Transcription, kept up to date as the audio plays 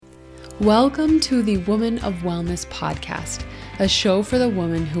Welcome to the Woman of Wellness podcast, a show for the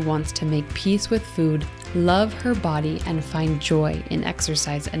woman who wants to make peace with food, love her body, and find joy in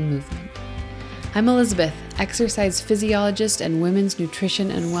exercise and movement. I'm Elizabeth, exercise physiologist and women's nutrition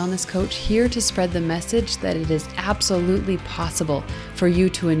and wellness coach, here to spread the message that it is absolutely possible for you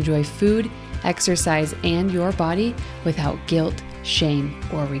to enjoy food, exercise, and your body without guilt, shame,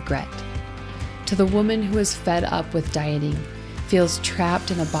 or regret. To the woman who is fed up with dieting, feels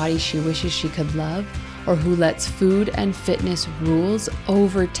trapped in a body she wishes she could love, or who lets food and fitness rules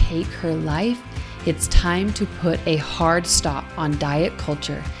overtake her life, it's time to put a hard stop on diet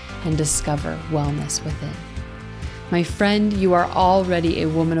culture and discover wellness within. My friend, you are already a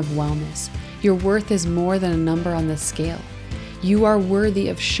woman of wellness. Your worth is more than a number on the scale. You are worthy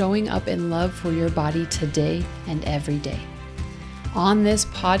of showing up in love for your body today and every day. On this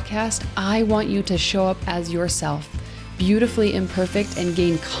podcast, I want you to show up as yourself, beautifully imperfect, and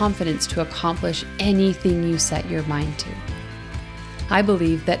gain confidence to accomplish anything you set your mind to. I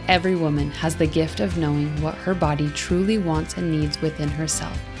believe that every woman has the gift of knowing what her body truly wants and needs within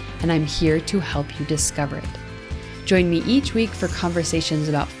herself, and I'm here to help you discover it. Join me each week for conversations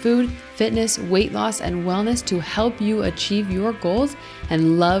about food, fitness, weight loss, and wellness to help you achieve your goals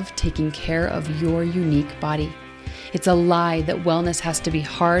and love taking care of your unique body. It's a lie that wellness has to be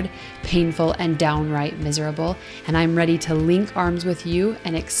hard, painful, and downright miserable, and I'm ready to link arms with you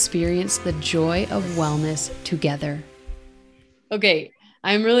and experience the joy of wellness together. Okay,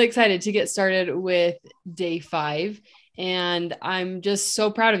 I'm really excited to get started with day 5, and I'm just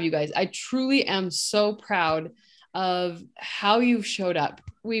so proud of you guys. I truly am so proud of how you've showed up.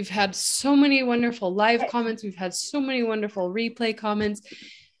 We've had so many wonderful live comments. We've had so many wonderful replay comments.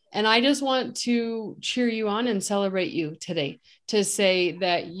 And I just want to cheer you on and celebrate you today, to say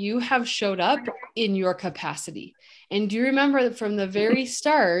that you have showed up in your capacity. And do you remember that from the very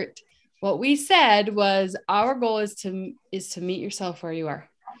start, what we said was our goal is to meet yourself where you are.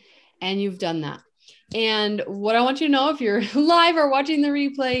 And you've done that. And what I want you to know, if you're live or watching the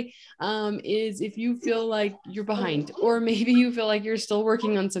replay, is if you feel like you're behind, or maybe you feel like you're still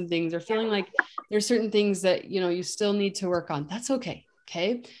working on some things, or feeling like there's certain things that, you still need to work on, that's okay.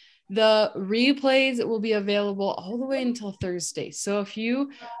 Okay. The replays will be available all the way until Thursday. So if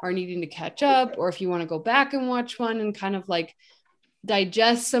you are needing to catch up, or if you want to go back and watch one and kind of like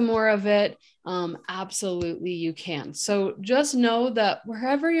digest some more of it, absolutely you can. So just know that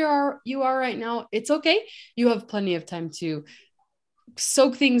wherever you are right now, it's okay. You have plenty of time to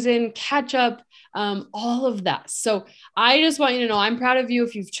soak things in, catch up, all of that. So I just want you to know I'm proud of you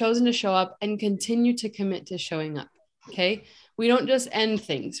if you've chosen to show up and continue to commit to showing up. Okay. We don't just end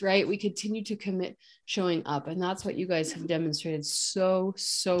things, right? We continue to commit showing up. And that's what you guys have demonstrated so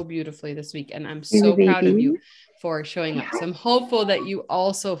beautifully this week. And I'm so proud of you for showing up. So I'm hopeful that you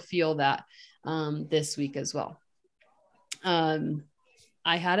also feel that this week as well. I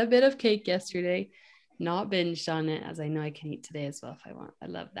had a bit of cake yesterday, not binged on it, as I know I can eat today as well if I want. I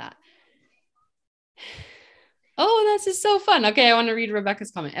love that. Oh, this is so fun. Okay, I want to read Rebecca's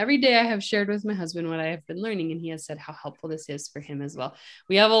comment. Every day I have shared with my husband what I have been learning, and he has said how helpful this is for him as well.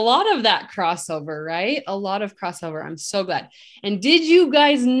 We have a lot of that crossover, right? A lot of crossover. I'm so glad. And did you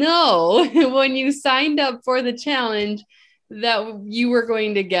guys know when you signed up for the challenge that you were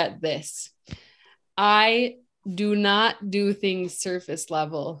going to get this? I do not do things surface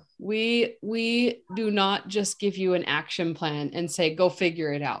level. We do not just give you an action plan and say, go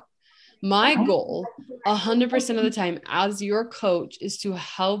figure it out. My goal 100% of the time as your coach is to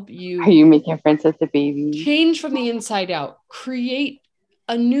help you. Are you making friends with the baby? Change from the inside out, create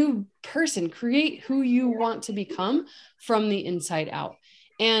a new person, create who you want to become from the inside out.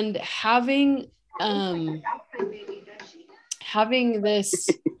 And having this,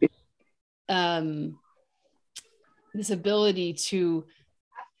 this ability to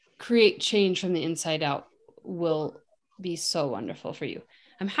create change from the inside out will be so wonderful for you.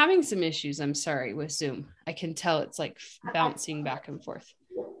 I'm having some issues, I'm sorry, with Zoom. I can tell it's like bouncing back and forth.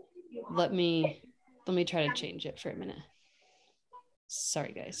 Let me try to change it for a minute.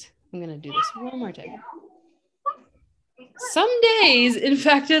 Sorry, guys. I'm going to do this one more time. Some days, in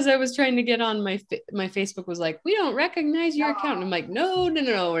fact, as I was trying to get on, my Facebook was like, we don't recognize your account. And I'm like, no,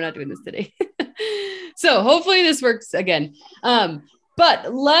 we're not doing this today. So hopefully this works again.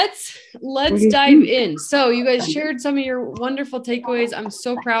 But let's dive in. So you guys shared some of your wonderful takeaways. I'm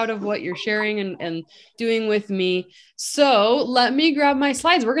so proud of what you're sharing and doing with me. So let me grab my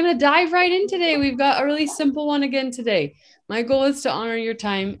slides. We're going to dive right in today. We've got a really simple one again today. My goal is to honor your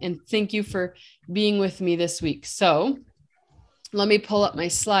time and thank you for being with me this week. So let me pull up my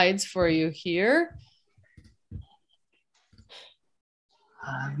slides for you here.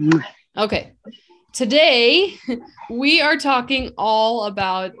 Okay. Today, we are talking all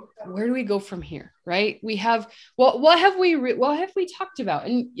about where do we go from here, right? We have what have we talked about?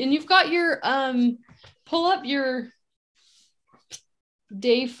 And you've got your pull up your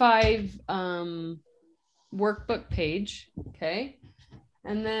day 5 workbook page, okay?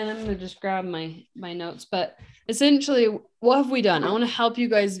 And then I'm going to just grab my notes, but essentially what have we done? I want to help you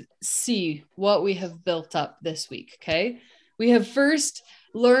guys see what we have built up this week, okay? We have first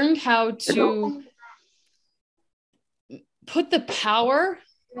learned how to put the power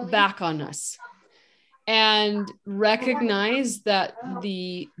back on us and recognize that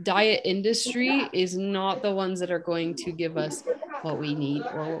the diet industry is not the ones that are going to give us what we need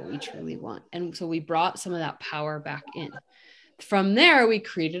or what we truly want. And so we brought some of that power back in. From there, we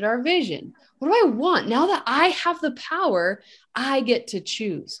created our vision. What do I want? Now that I have the power, I get to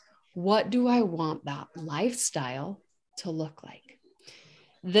choose. What do I want that lifestyle to look like?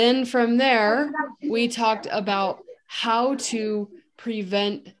 Then from there, we talked about how to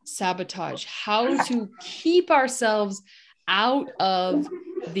prevent sabotage, how to keep ourselves out of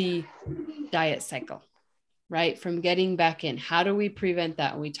the diet cycle, right? From getting back in. How do we prevent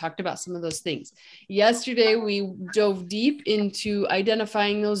that? And we talked about some of those things. Yesterday, we dove deep into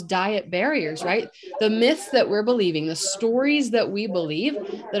identifying those diet barriers, right? The myths that we're believing, the stories that we believe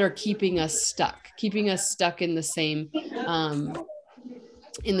that are keeping us stuck in the same,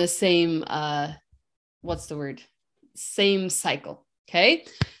 what's the word? Same cycle. Okay.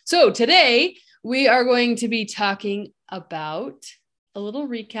 So today we are going to be talking about a little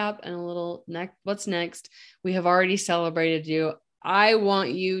recap and a little what's next. We have already celebrated you. I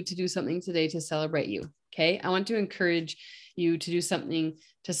want you to do something today to celebrate you. Okay. I want to encourage you to do something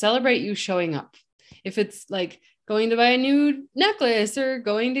to celebrate you showing up. If it's like going to buy a new necklace or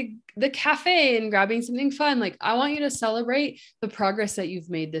going to the cafe and grabbing something fun, like I want you to celebrate the progress that you've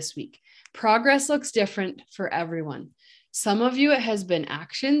made this week. Progress looks different for everyone. Some of you, it has been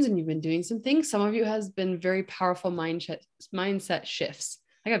actions and you've been doing some things. Some of you has been very powerful mindset shifts.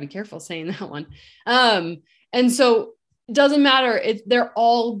 I gotta be careful saying that one. And so it doesn't matter. They're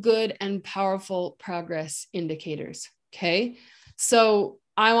all good and powerful progress indicators. Okay. So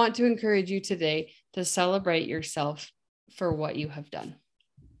I want to encourage you today to celebrate yourself for what you have done.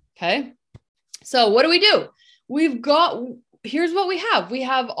 Okay. So what do? Here's what we have. We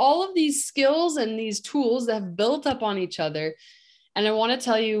have all of these skills and these tools that have built up on each other. And I want to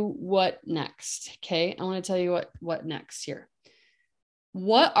tell you what next. Okay. I want to tell you what next here.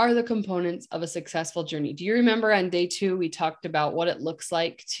 What are the components of a successful journey? Do you remember on day 2, we talked about what it looks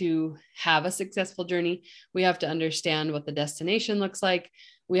like to have a successful journey? We have to understand what the destination looks like.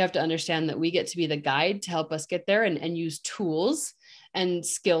 We have to understand that we get to be the guide to help us get there and use tools and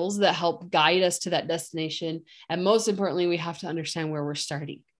skills that help guide us to that destination. And most importantly, we have to understand where we're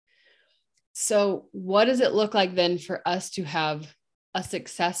starting. So what does it look like then for us to have a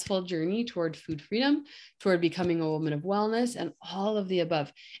successful journey toward food freedom, toward becoming a woman of wellness, and all of the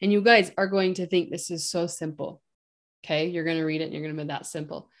above? And you guys are going to think this is so simple. Okay. You're going to read it and you're going to be that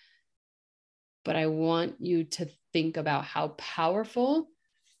simple. But I want you to think about how powerful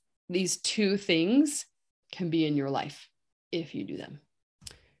these 2 things can be in your life if you do them.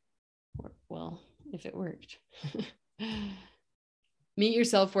 Well, if it worked. Meet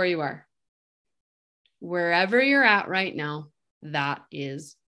yourself where you are. Wherever you're at right now, that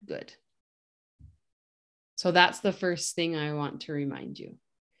is good. So that's the first thing I want to remind you,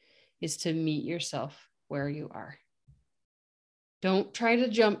 is to meet yourself where you are. Don't try to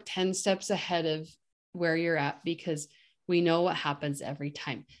jump 10 steps ahead of where you're at, because we know what happens every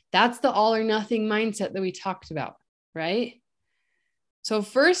time. That's the all or nothing mindset that we talked about, right? So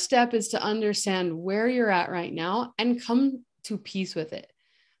first step is to understand where you're at right now and come to peace with it.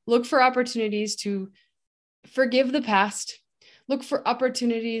 Look for opportunities to forgive the past. Look for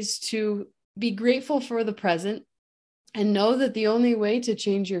opportunities to be grateful for the present, and know that the only way to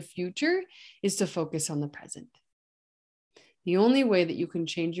change your future is to focus on the present. The only way that you can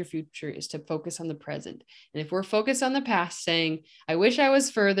change your future is to focus on the present. And if we're focused on the past, saying, I wish I was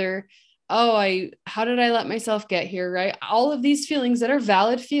further, how did I let myself get here, right? All of these feelings that are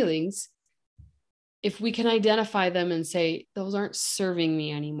valid feelings, if we can identify them and say, those aren't serving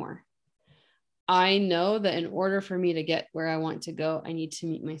me anymore. I know that in order for me to get where I want to go, I need to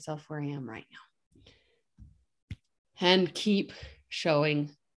meet myself where I am right now. And keep showing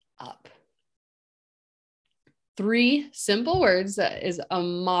up. 3 simple words that is a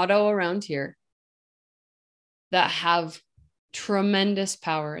motto around here that have tremendous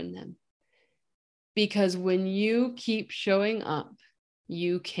power in them. Because when you keep showing up,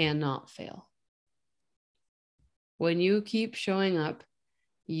 you cannot fail. When you keep showing up,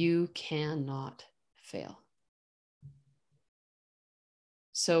 You cannot fail.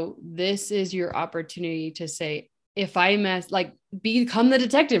 So this is your opportunity to say, if I mess, like, become the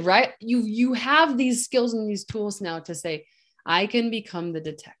detective, right? You have these skills and these tools now to say, I can become the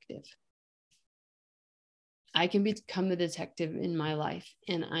detective. I can become the detective in my life,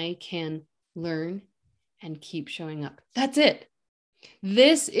 and I can learn and keep showing up. That's it.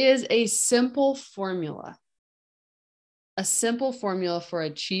 This is a simple formula for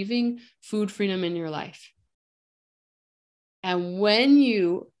achieving food freedom in your life. And when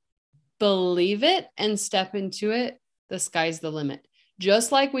you believe it and step into it, the sky's the limit.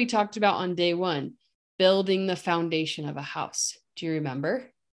 Just like we talked about on day one, building the foundation of a house. Do you remember? Do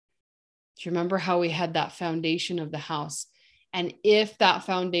you remember how we had that foundation of the house? And if that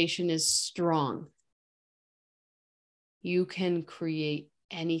foundation is strong, you can create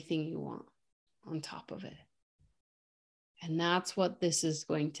anything you want on top of it. And that's what this is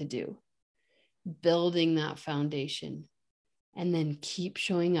going to do. Building that foundation, and then keep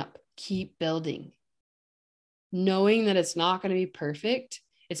showing up, keep building. Knowing that it's not going to be perfect.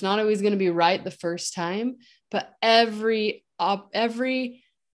 It's not always going to be right the first time, but every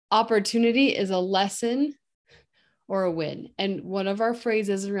opportunity is a lesson or a win. And one of our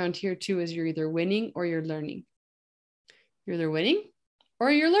phrases around here too is you're either winning or you're learning. You're either winning or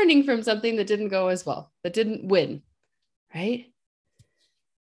you're learning from something that didn't go as well, that didn't win, right?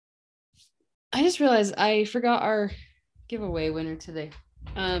 I just realized I forgot our giveaway winner today.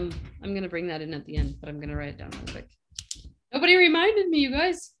 I'm going to bring that in at the end, but I'm going to write it down real quick. Nobody reminded me, you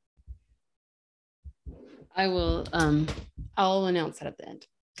guys. I will, I'll announce that at the end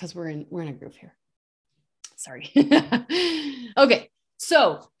because we're in a groove here. Sorry. Okay.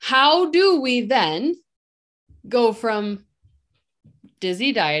 So how do we then go from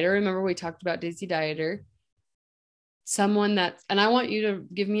dizzy dieter? Remember we talked about dizzy dieter, someone that's, and I want you to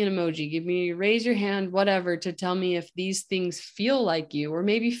give me an emoji, raise your hand, whatever, to tell me if these things feel like you, or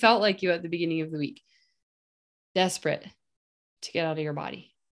maybe felt like you at the beginning of the week. Desperate to get out of your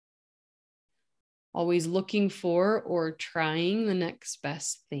body. Always looking for or trying the next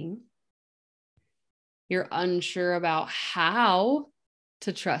best thing. You're unsure about how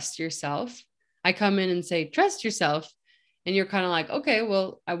to trust yourself. I come in and say, trust yourself. And you're kind of like, okay,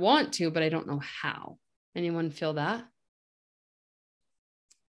 well, I want to, but I don't know how. Anyone feel that?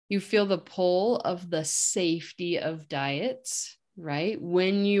 You feel the pull of the safety of diets, right?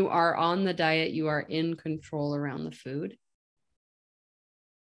 When you are on the diet, you are in control around the food.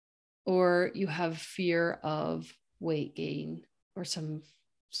 Or you have fear of weight gain or some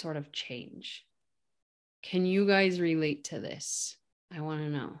sort of change. Can you guys relate to this? I want to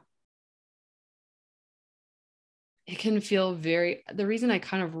know. It can feel the reason I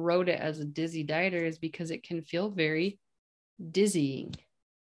kind of wrote it as a dizzy dieter is because it can feel very dizzying,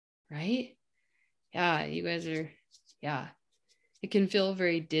 right? Yeah, you guys are, yeah. It can feel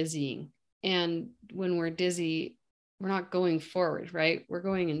very dizzying. And when we're dizzy, we're not going forward, right? We're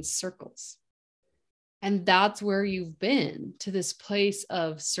going in circles. And that's where you've been, to this place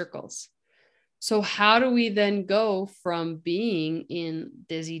of circles. So how do we then go from being in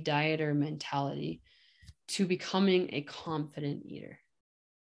dizzy dieter mentality to becoming a confident eater?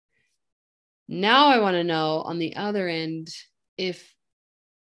 Now I want to know on the other end, I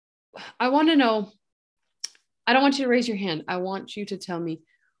don't want you to raise your hand. I want you to tell me,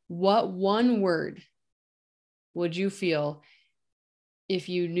 what one word would you feel if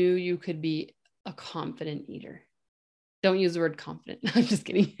you knew you could be a confident eater? Don't use the word confident. I'm just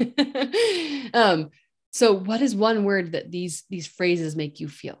kidding. So what is one word that these phrases make you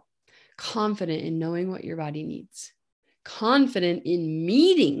feel? Confident in knowing what your body needs. Confident in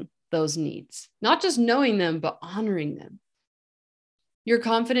meeting those needs, not just knowing them, but honoring them. You're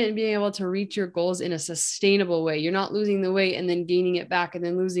confident in being able to reach your goals in a sustainable way. You're not losing the weight and then gaining it back and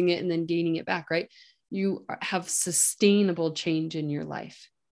then losing it and then gaining it back, right? You have sustainable change in your life.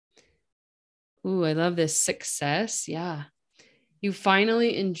 Ooh, I love this. Success. Yeah. You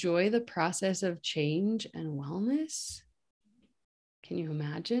finally enjoy the process of change and wellness. Can you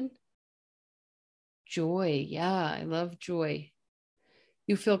imagine? Joy. Yeah, I love joy.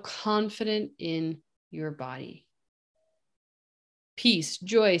 You feel confident in your body. Peace,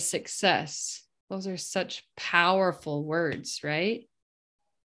 joy, success. Those are such powerful words, right?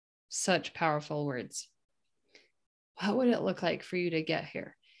 Such powerful words. What would it look like for you to get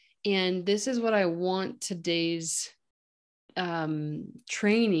here? And this is what I want today's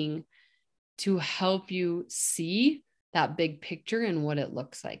training to help you see that big picture and what it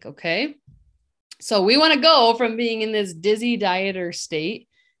looks like. Okay. So we want to go from being in this dizzy dieter state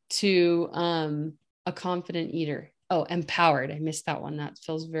to a confident eater. Oh, empowered. I missed that one. That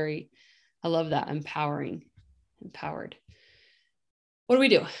feels I love that. Empowered. What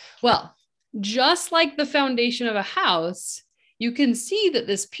do? Well, just like the foundation of a house, you can see that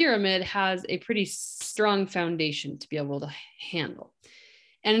this pyramid has a pretty strong foundation to be able to handle.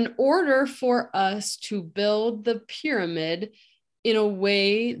 And in order for us to build the pyramid in a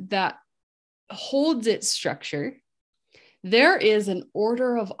way that holds its structure, there is an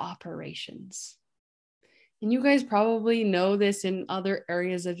order of operations. And you guys probably know this in other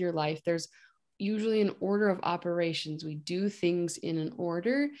areas of your life. There's usually an order of operations. We do things in an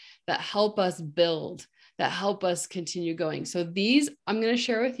order that help us build, that help us continue going. So these I'm going to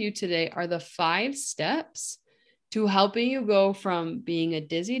share with you today are the 5 steps to helping you go from being a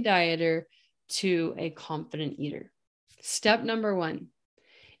dizzy dieter to a confident eater. Step number 1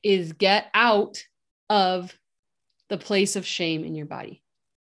 is get out of the place of shame in your body.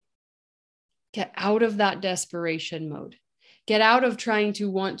 Get out of that desperation mode. Get out of trying to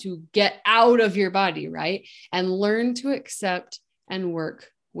want to get out of your body, right? And learn to accept and work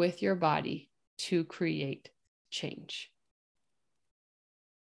with your body to create change.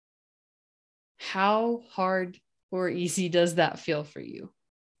 How hard or easy does that feel for you?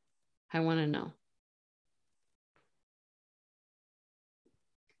 I want to know.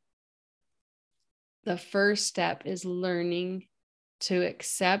 The first step is learning to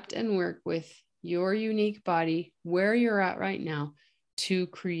accept and work with your unique body, where you're at right now, to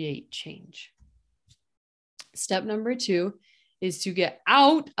create change. Step number 2 is to get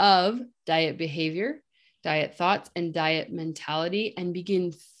out of diet behavior, diet thoughts, and diet mentality and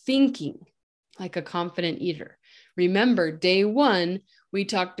begin thinking like a confident eater. Remember, day 1, we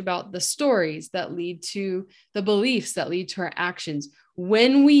talked about the stories that lead to the beliefs that lead to our actions.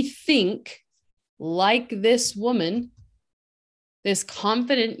 When we think like this woman, this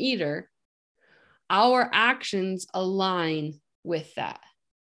confident eater, our actions align with that.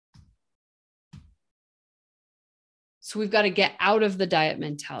 So we've got to get out of the diet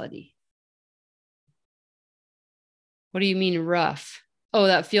mentality. What do you mean rough? Oh,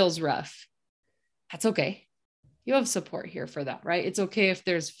 that feels rough. That's okay. You have support here for that, right? It's okay if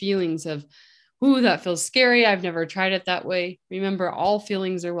there's feelings of, ooh, that feels scary. I've never tried it that way. Remember, all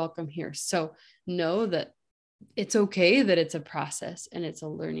feelings are welcome here. So know that it's okay that it's a process and it's a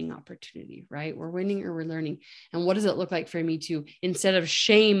learning opportunity, right? We're winning or we're learning. And what does it look like for me to, instead of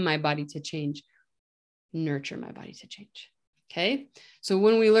shame my body to change, nurture my body to change? Okay. So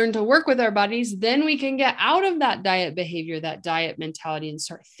when we learn to work with our bodies, then we can get out of that diet behavior, that diet mentality, and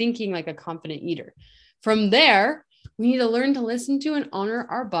start thinking like a confident eater. From there, we need to learn to listen to and honor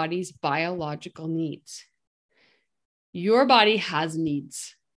our body's biological needs. Your body has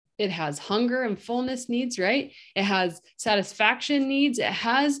needs. It has hunger and fullness needs, right? It has satisfaction needs. It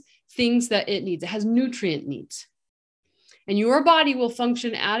has things that it needs. It has nutrient needs. And your body will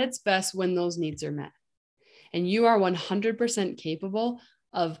function at its best when those needs are met. And you are 100% capable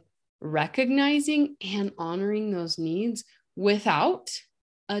of recognizing and honoring those needs without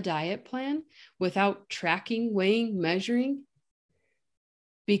a diet plan, without tracking, weighing, measuring,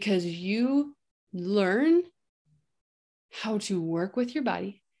 because you learn how to work with your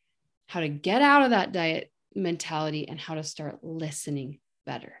body, how to get out of that diet mentality, and how to start listening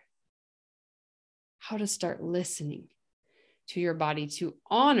better. How to start listening to your body to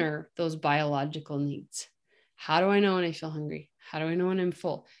honor those biological needs. How do I know when I feel hungry? How do I know when I'm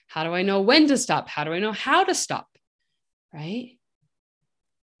full? How do I know when to stop? How do I know how to stop? Right?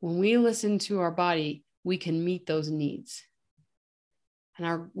 When we listen to our body, we can meet those needs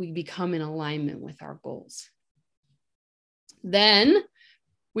and we become in alignment with our goals. Then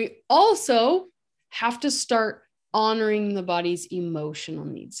we also have to start honoring the body's emotional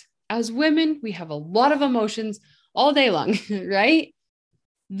needs. As women, we have a lot of emotions all day long, right?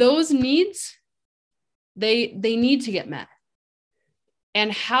 Those needs, they need to get met.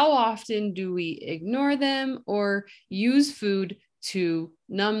 And how often do we ignore them or use food to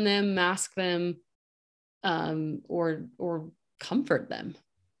numb them, mask them, or comfort them,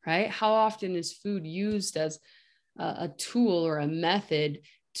 right? How often is food used as a tool or a method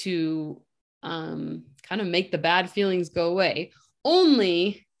to kind of make the bad feelings go away,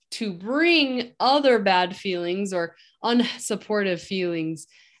 only to bring other bad feelings or unsupportive feelings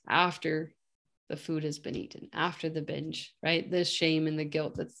after the food has been eaten, after the binge, right? The shame and the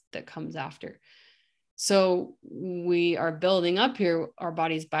guilt that comes after. So we are building up here our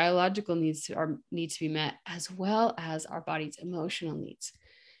body's biological needs need to be met, as well as our body's emotional needs.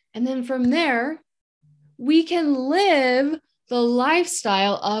 And then from there, we can live the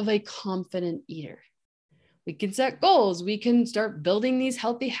lifestyle of a confident eater. We can set goals. We can start building these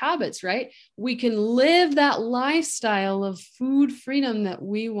healthy habits, right? We can live that lifestyle of food freedom that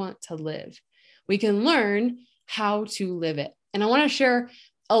we want to live. We can learn how to live it. And I want to share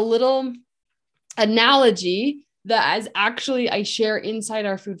a little analogy that as actually I share inside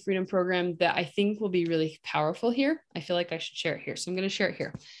our food freedom program that I think will be really powerful here. I feel like I should share it here. So I'm going to share it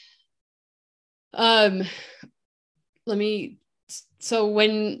here.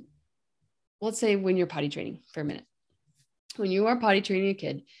 Let's say when you're potty training for a minute, when you are potty training a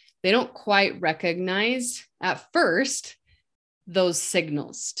kid, they don't quite recognize at first those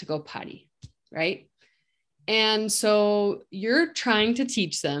signals to go potty, right? And so you're trying to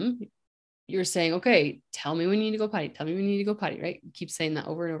teach them. You're saying, okay, tell me when you need to go potty. Tell me when you need to go potty, right? You keep saying that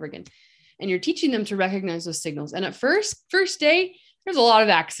over and over again. And you're teaching them to recognize those signals. And at first day, there's a lot of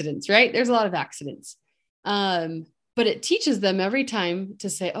accidents, right? There's a lot of accidents. But it teaches them every time to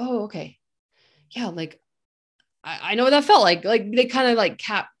say, oh, okay. Yeah, like I know what that felt like. Like they kind of like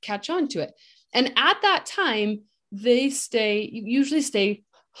catch on to it. And at that time, you usually stay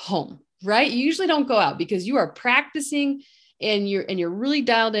home, right? You usually don't go out because you are practicing and you're really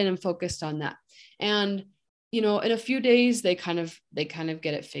dialed in and focused on that. And, in a few days, they kind of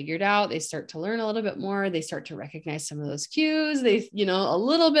get it figured out. They start to learn a little bit more. They start to recognize some of those cues. They, a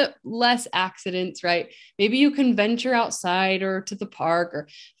little bit less accidents, right? Maybe you can venture outside or to the park or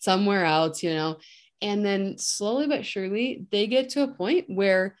somewhere else, and then slowly but surely they get to a point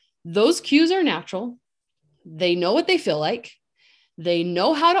where those cues are natural. They know what they feel like. They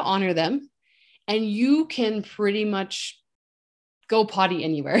know how to honor them. And you can pretty much go potty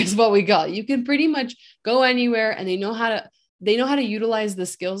anywhere is what we got. You can pretty much go anywhere and they know how to utilize the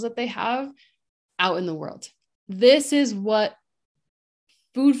skills that they have out in the world. This is what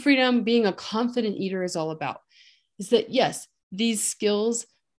food freedom, being a confident eater is all about, is that yes, these skills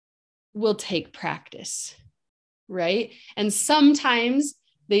will take practice, right? And sometimes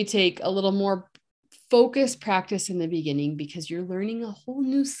they take a little more focused practice in the beginning because you're learning a whole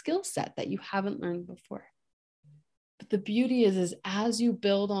new skill set that you haven't learned before. But the beauty is as you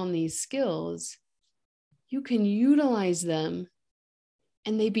build on these skills, you can utilize them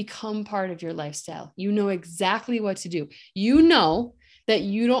and they become part of your lifestyle. You know exactly what to do. You know that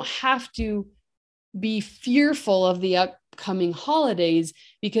you don't have to be fearful of the upcoming holidays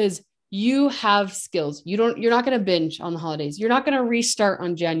because you have skills. You're not going to binge on the holidays. You're not going to restart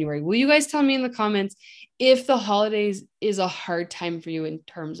on January. Will you guys tell me in the comments if the holidays is a hard time for you in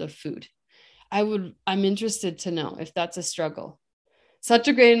terms of food? I'm interested to know if that's a struggle. Such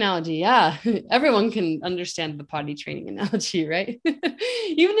a great analogy. Yeah. Everyone can understand the potty training analogy, right?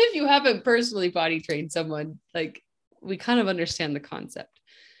 Even if you haven't personally potty trained someone, like we kind of understand the concept.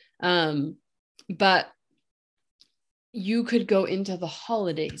 But you could go into the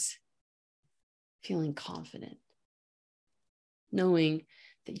holidays feeling confident, knowing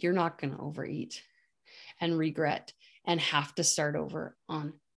that you're not going to overeat and regret and have to start over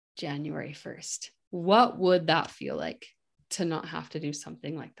on January 1st. What would that feel like to not have to do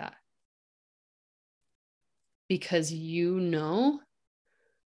something like that? Because you know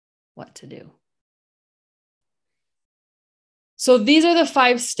what to do. So these are the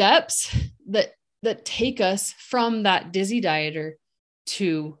 5 steps that take us from that dizzy dieter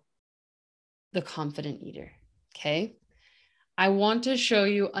to the confident eater. Okay. I want to show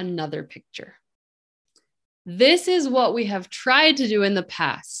you another picture. This is what we have tried to do in the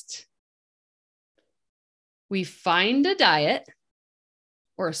past. We find a diet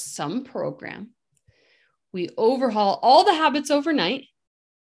or some program. We overhaul all the habits overnight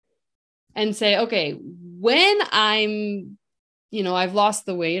and say, okay, when I've lost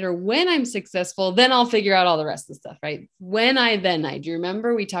the weight or when I'm successful, then I'll figure out all the rest of the stuff, right? When I, then I. Do you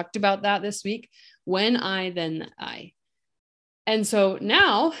remember we talked about that this week? When I, then I. And so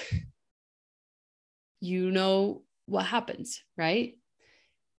now you know what happens, right?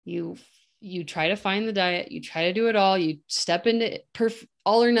 You try to find the diet, you try to do it all, you step into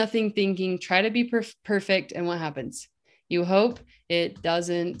all or nothing thinking, try to be perfect. And what happens? You hope it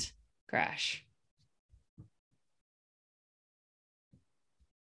doesn't crash.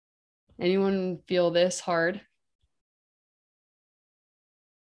 Anyone feel this hard?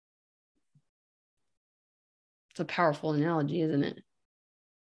 It's a powerful analogy, isn't it?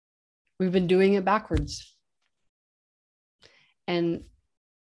 We've been doing it backwards. And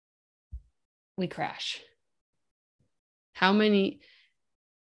we crash. How many,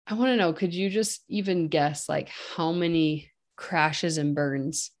 I want to know, could you just even guess like how many crashes and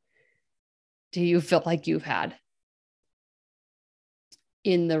burns do you feel like you've had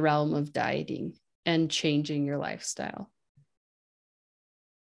in the realm of dieting and changing your lifestyle?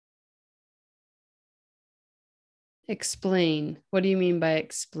 Explain. What do you mean by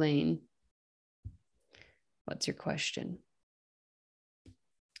explain? What's your question?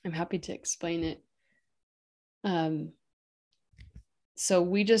 I'm happy to explain it. So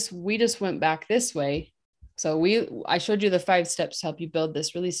we just went back this way. So I showed you the 5 steps to help you build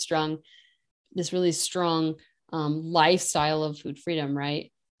this really strong lifestyle of food freedom, right?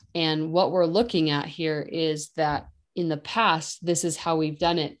 And what we're looking at here is that in the past, this is how we've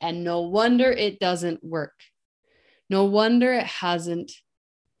done it. And no wonder it doesn't work. No wonder it hasn't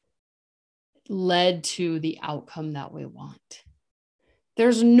led to the outcome that we want.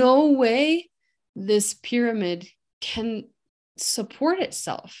 There's no way this pyramid can support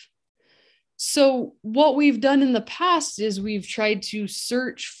itself. So what we've done in the past is we've tried to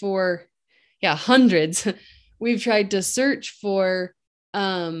search for, hundreds. We've tried to search for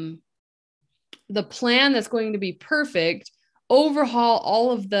the plan that's going to be perfect, overhaul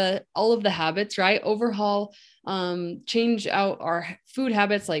all of the habits, right? Overhaul, change out our food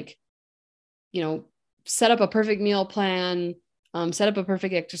habits, like, set up a perfect meal plan, set up a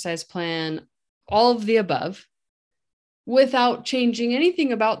perfect exercise plan, all of the above, without changing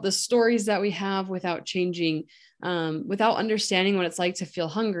anything about the stories that we have, without changing, without understanding what it's like to feel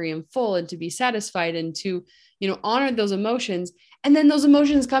hungry and full and to be satisfied and to, honor those emotions. And then those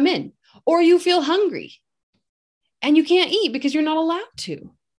emotions come in, or you feel hungry and you can't eat because you're not allowed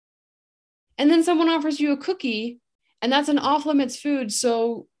to. And then someone offers you a cookie, and that's an off limits food.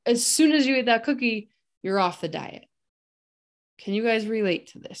 So as soon as you eat that cookie, you're off the diet. Can you guys relate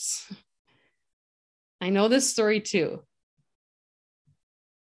to this? I know this story too.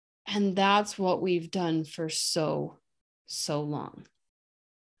 And that's what we've done for so long,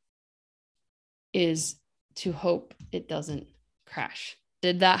 is to hope it doesn't crash.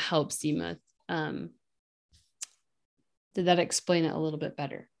 Did that help, Seema? Did that explain it a little bit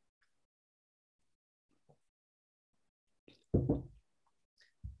better?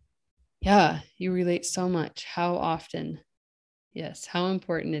 Yeah, you relate so much. How often? Yes, how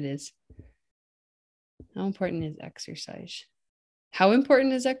important it is. How important is exercise? How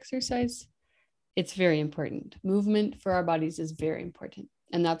important is exercise? It's very important. Movement for our bodies is very important.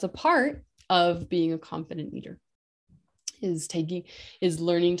 And that's a part of being a confident eater, is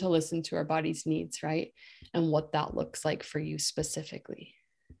learning to listen to our body's needs, right? And what that looks like for you specifically.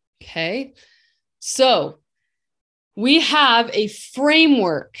 Okay. So we have a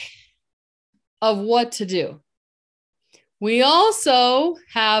framework of what to do. We also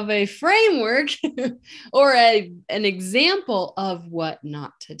have a framework or an example of what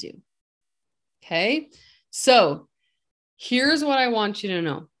not to do. Okay. So here's what I want you to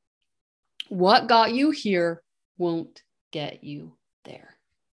know. What got you here won't get you there.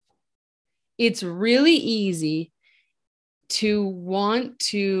 It's really easy to want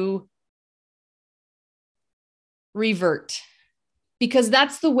to revert because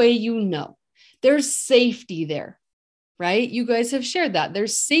that's the way you know. There's safety there, right? You guys have shared that.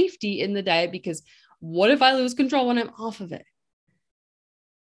 There's safety in the diet because what if I lose control when I'm off of it?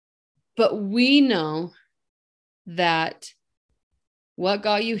 But we know that what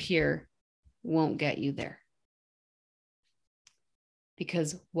got you here won't get you there.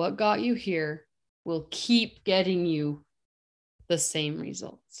 Because what got you here will keep getting you the same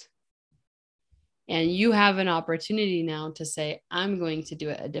results. And you have an opportunity now to say, I'm going to do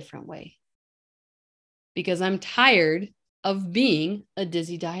it a different way. Because I'm tired of being a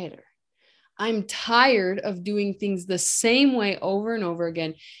dizzy dieter. I'm tired of doing things the same way over and over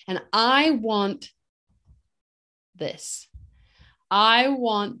again. And I want this. I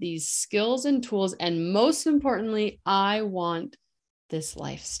want these skills and tools. And most importantly, I want this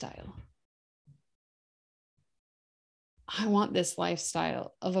lifestyle. I want this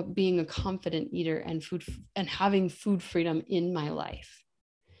lifestyle of being a confident eater and having food freedom in my life.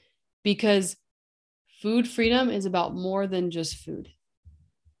 Because food freedom is about more than just food.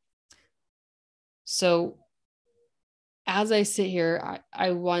 So as I sit here,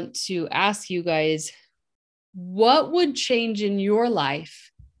 I want to ask you guys, what would change in your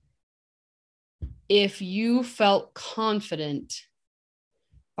life if you felt confident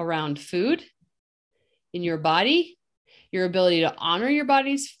around food, in your body, your ability to honor your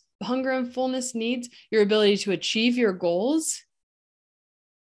body's hunger and fullness needs, your ability to achieve your goals,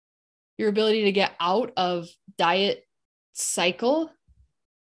 your ability to get out of diet cycle?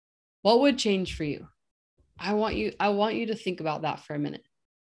 What would change for you? I want you to think about that for a minute.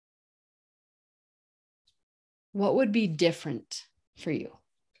 What would be different for you?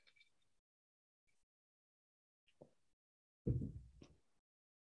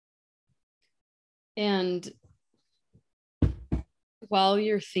 And while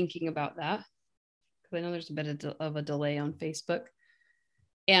you're thinking about that, because I know there's a bit of a delay on Facebook.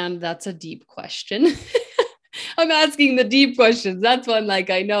 And that's a deep question. I'm asking the deep questions. That's one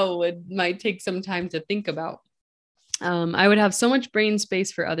I know might take some time to think about. I would have so much brain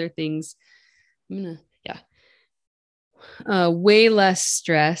space for other things. Way less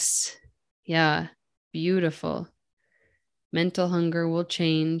stress. Yeah. Beautiful. Mental hunger will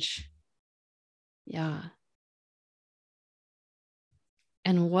change. Yeah.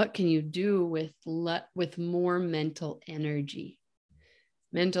 And what can you do with more mental energy?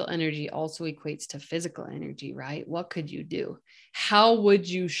 Mental energy also equates to physical energy, right? What could you do? How would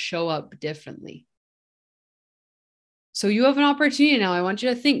you show up differently? So you have an opportunity now. I want you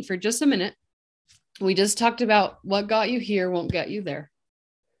to think for just a minute. We just talked about what got you here won't get you there.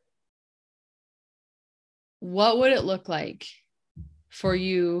 What would it look like for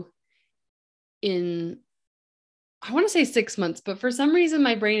you in, I want to say 6 months, but for some reason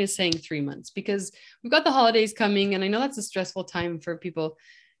my brain is saying 3 months because we've got the holidays coming and I know that's a stressful time for people.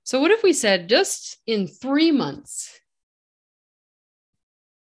 So what if we said just in 3 months,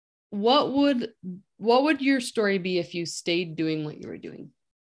 what would your story be if you stayed doing what you were doing?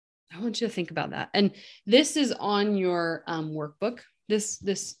 I want you to think about that. And this is on your workbook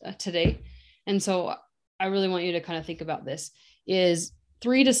this today. And so I really want you to kind of think about this is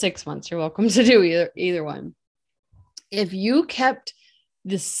 3 to 6 months. You're welcome to do either one. If you kept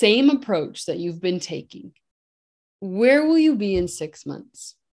the same approach that you've been taking, where will you be in 6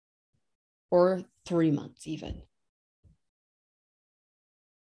 months or 3 months even?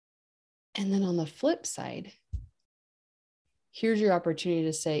 And then on the flip side, here's your opportunity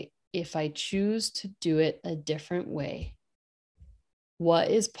to say, if I choose to do it a different way, what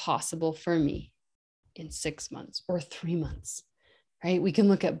is possible for me in 6 months or 3 months, right? We can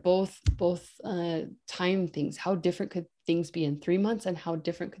look at both time things. How different could things be in 3 months and how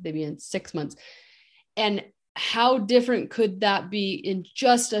different could they be in 6 months? And how different could that be in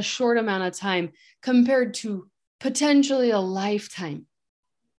just a short amount of time compared to potentially a lifetime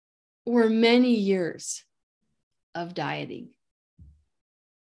or many years of dieting?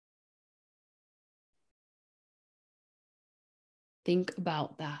 Think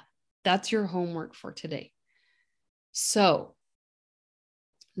about that. That's your homework for today. So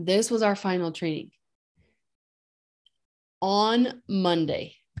this was our final training. On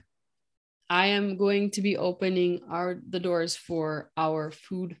Monday, I am going to be opening the doors for our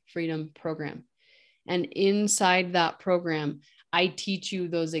Food Freedom program. And inside that program, I teach you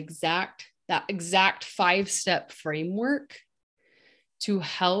that exact 5-step framework to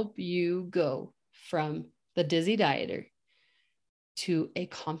help you go from the dizzy dieter to a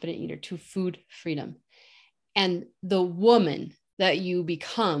confident eater, to food freedom. And the woman that you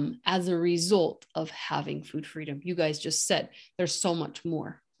become as a result of having food freedom. You guys just said there's so much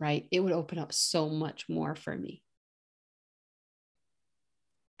more, right? It would open up so much more for me.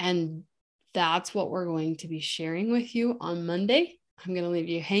 And that's what we're going to be sharing with you on Monday. I'm going to leave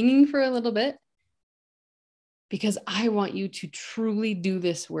you hanging for a little bit because I want you to truly do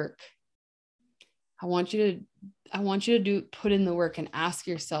this work. I want you to put in the work and ask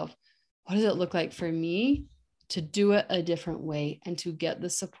yourself, what does it look like for me to do it a different way and to get the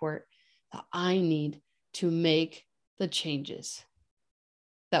support that I need to make the changes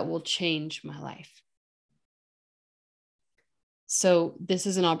that will change my life? So this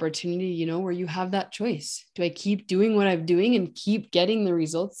is an opportunity, where you have that choice. Do I keep doing what I'm doing and keep getting the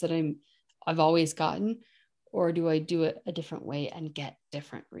results that I've always gotten? Or do I do it a different way and get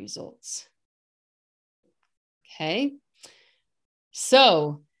different results? Okay.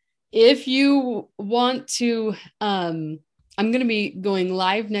 So if you want to, I'm going to be going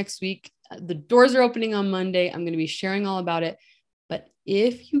live next week. The doors are opening on Monday. I'm going to be sharing all about it. But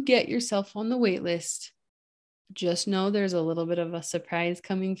if you get yourself on the wait list, just know there's a little bit of a surprise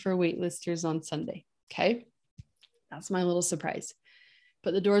coming for waitlisters on Sunday. Okay. That's my little surprise.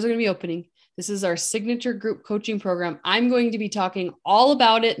 But the doors are going to be opening. This is our signature group coaching program. I'm going to be talking all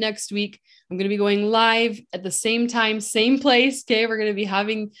about it next week. I'm going to be going live at the same time, same place. Okay. We're going to be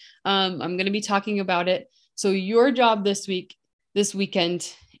having, I'm going to be talking about it. So your job this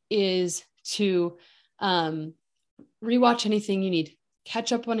weekend is to rewatch anything you need,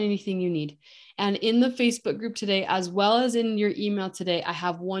 catch up on anything you need. And in the Facebook group today, as well as in your email today, I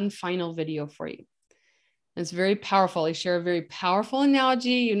have one final video for you. It's very powerful. I share a very powerful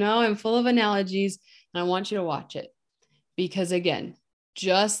analogy. I'm full of analogies and I want you to watch it because again,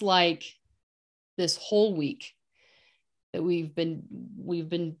 just like this whole week that we've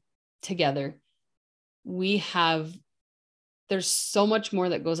been together, there's so much more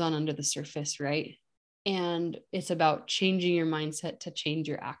that goes on under the surface, right? And it's about changing your mindset to change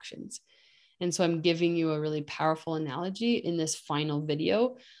your actions. And so I'm giving you a really powerful analogy in this final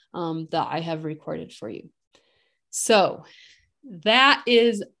video that I have recorded for you. So that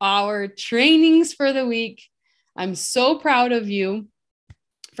is our trainings for the week. I'm so proud of you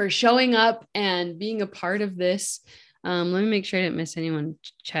for showing up and being a part of this. Let me make sure I didn't miss anyone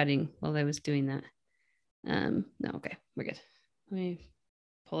chatting while I was doing that. No, okay, we're good. Let me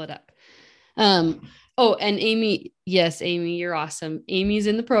pull it up. Oh, and Amy, yes, Amy, you're awesome. Amy's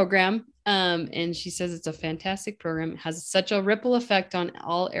in the program. And she says it's a fantastic program. It has such a ripple effect on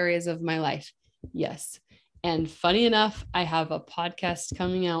all areas of my life. Yes. And funny enough, I have a podcast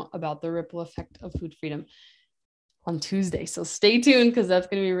coming out about the ripple effect of food freedom on Tuesday. So stay tuned because that's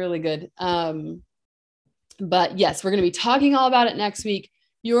going to be really good. But yes, we're going to be talking all about it next week.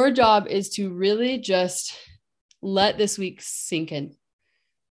 Your job is to really just let this week sink in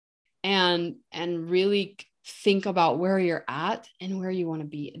and really think about where you're at and where you want to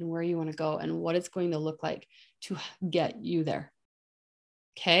be and where you want to go and what it's going to look like to get you there.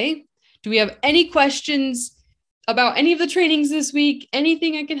 Okay. Do we have any questions about any of the trainings this week?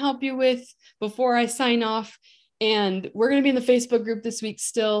 Anything I can help you with before I sign off? And we're going to be in the Facebook group this week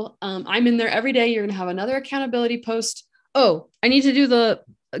still. I'm in there every day. You're going to have another accountability post. Oh, I need to do the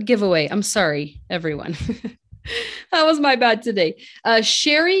giveaway. I'm sorry, everyone. That was my bad today.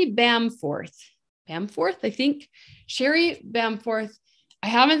 Sherry Bamforth, I think. Sherry Bamforth. I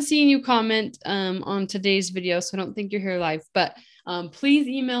haven't seen you comment on today's video, so I don't think you're here live, but please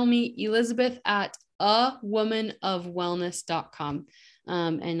email me, elizabeth@awomanofwellness.com,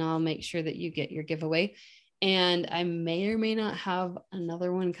 and I'll make sure that you get your giveaway. And I may or may not have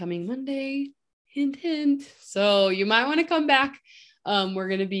another one coming Monday. Hint, hint. So you might want to come back. We're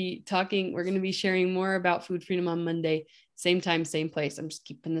going to be sharing more about food freedom on Monday, same time, same place. I'm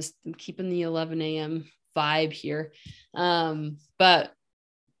keeping the 11 a.m. vibe here. But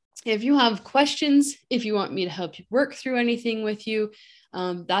if you have questions, if you want me to help you work through anything with you,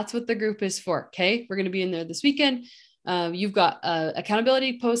 that's what the group is for. Okay. We're going to be in there this weekend. You've got an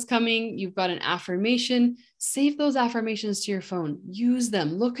accountability post coming. You've got an affirmation. Save those affirmations to your phone. Use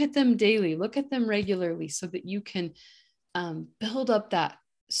them. Look at them daily. Look at them regularly so that you can build up that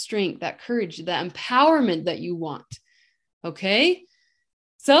strength, that courage, that empowerment that you want. Okay.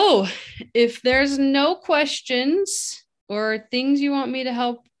 So if there's no questions or things you want me to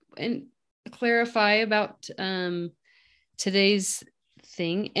help and clarify about today's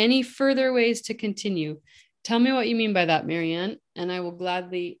thing, any further ways to continue, tell me what you mean by that, Marianne, and I will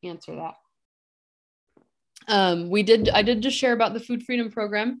gladly answer that. I did just share about the food freedom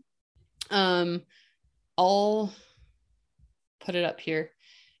program. I'll put it up here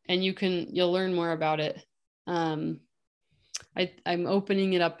and you'll learn more about it. I'm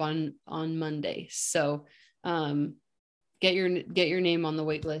opening it up on Monday. So, get your name on the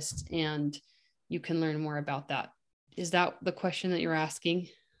wait list and you can learn more about that. Is that the question that you're asking?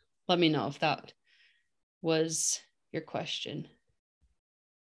 Let me know if that was your question.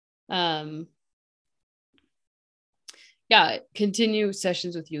 Yeah, continue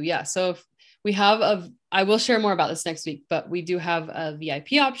sessions with you. Yeah. So if we have I will share more about this next week, but we do have a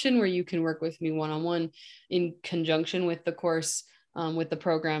VIP option where you can work with me one-on-one in conjunction with the course, with the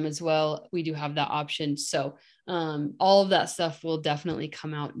program as well. We do have that option. So all of that stuff will definitely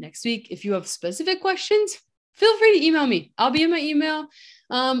come out next week. If you have specific questions, feel free to email me. I'll be in my email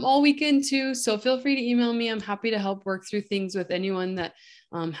all weekend too. So feel free to email me. I'm happy to help work through things with anyone that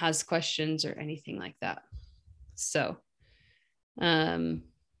has questions or anything like that. So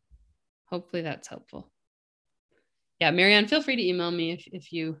hopefully that's helpful. Yeah, Marianne, feel free to email me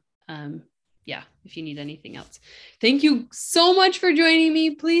if you need anything else. Thank you so much for joining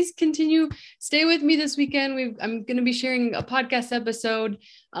me. Please stay with me this weekend. I'm going to be sharing a podcast episode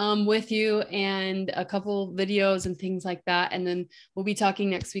with you and a couple videos and things like that. And then we'll be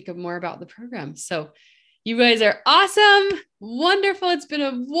talking next week more about the program. So you guys are awesome. Wonderful. It's been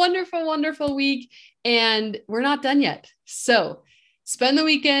a wonderful, wonderful week and we're not done yet. So spend the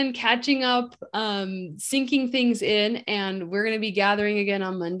weekend catching up, sinking things in, and we're going to be gathering again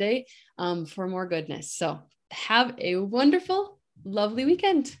on Monday for more goodness. So have a wonderful, lovely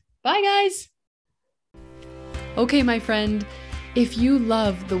weekend. Bye, guys. Okay, my friend, if you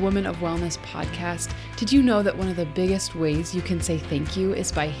love the Woman of Wellness podcast, did you know that one of the biggest ways you can say thank you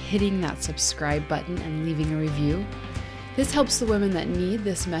is by hitting that subscribe button and leaving a review? This helps the women that need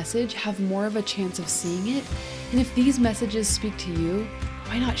this message have more of a chance of seeing it. And if these messages speak to you,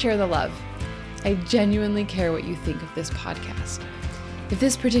 why not share the love? I genuinely care what you think of this podcast. If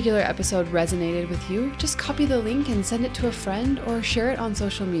this particular episode resonated with you, just copy the link and send it to a friend or share it on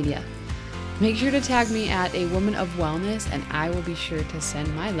social media. Make sure to tag me at A Woman of Wellness and I will be sure to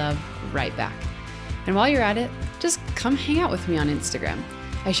send my love right back. And while you're at it, just come hang out with me on Instagram.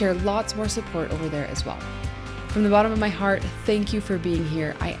 I share lots more support over there as well. From the bottom of my heart, thank you for being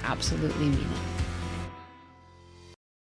here. I absolutely mean it.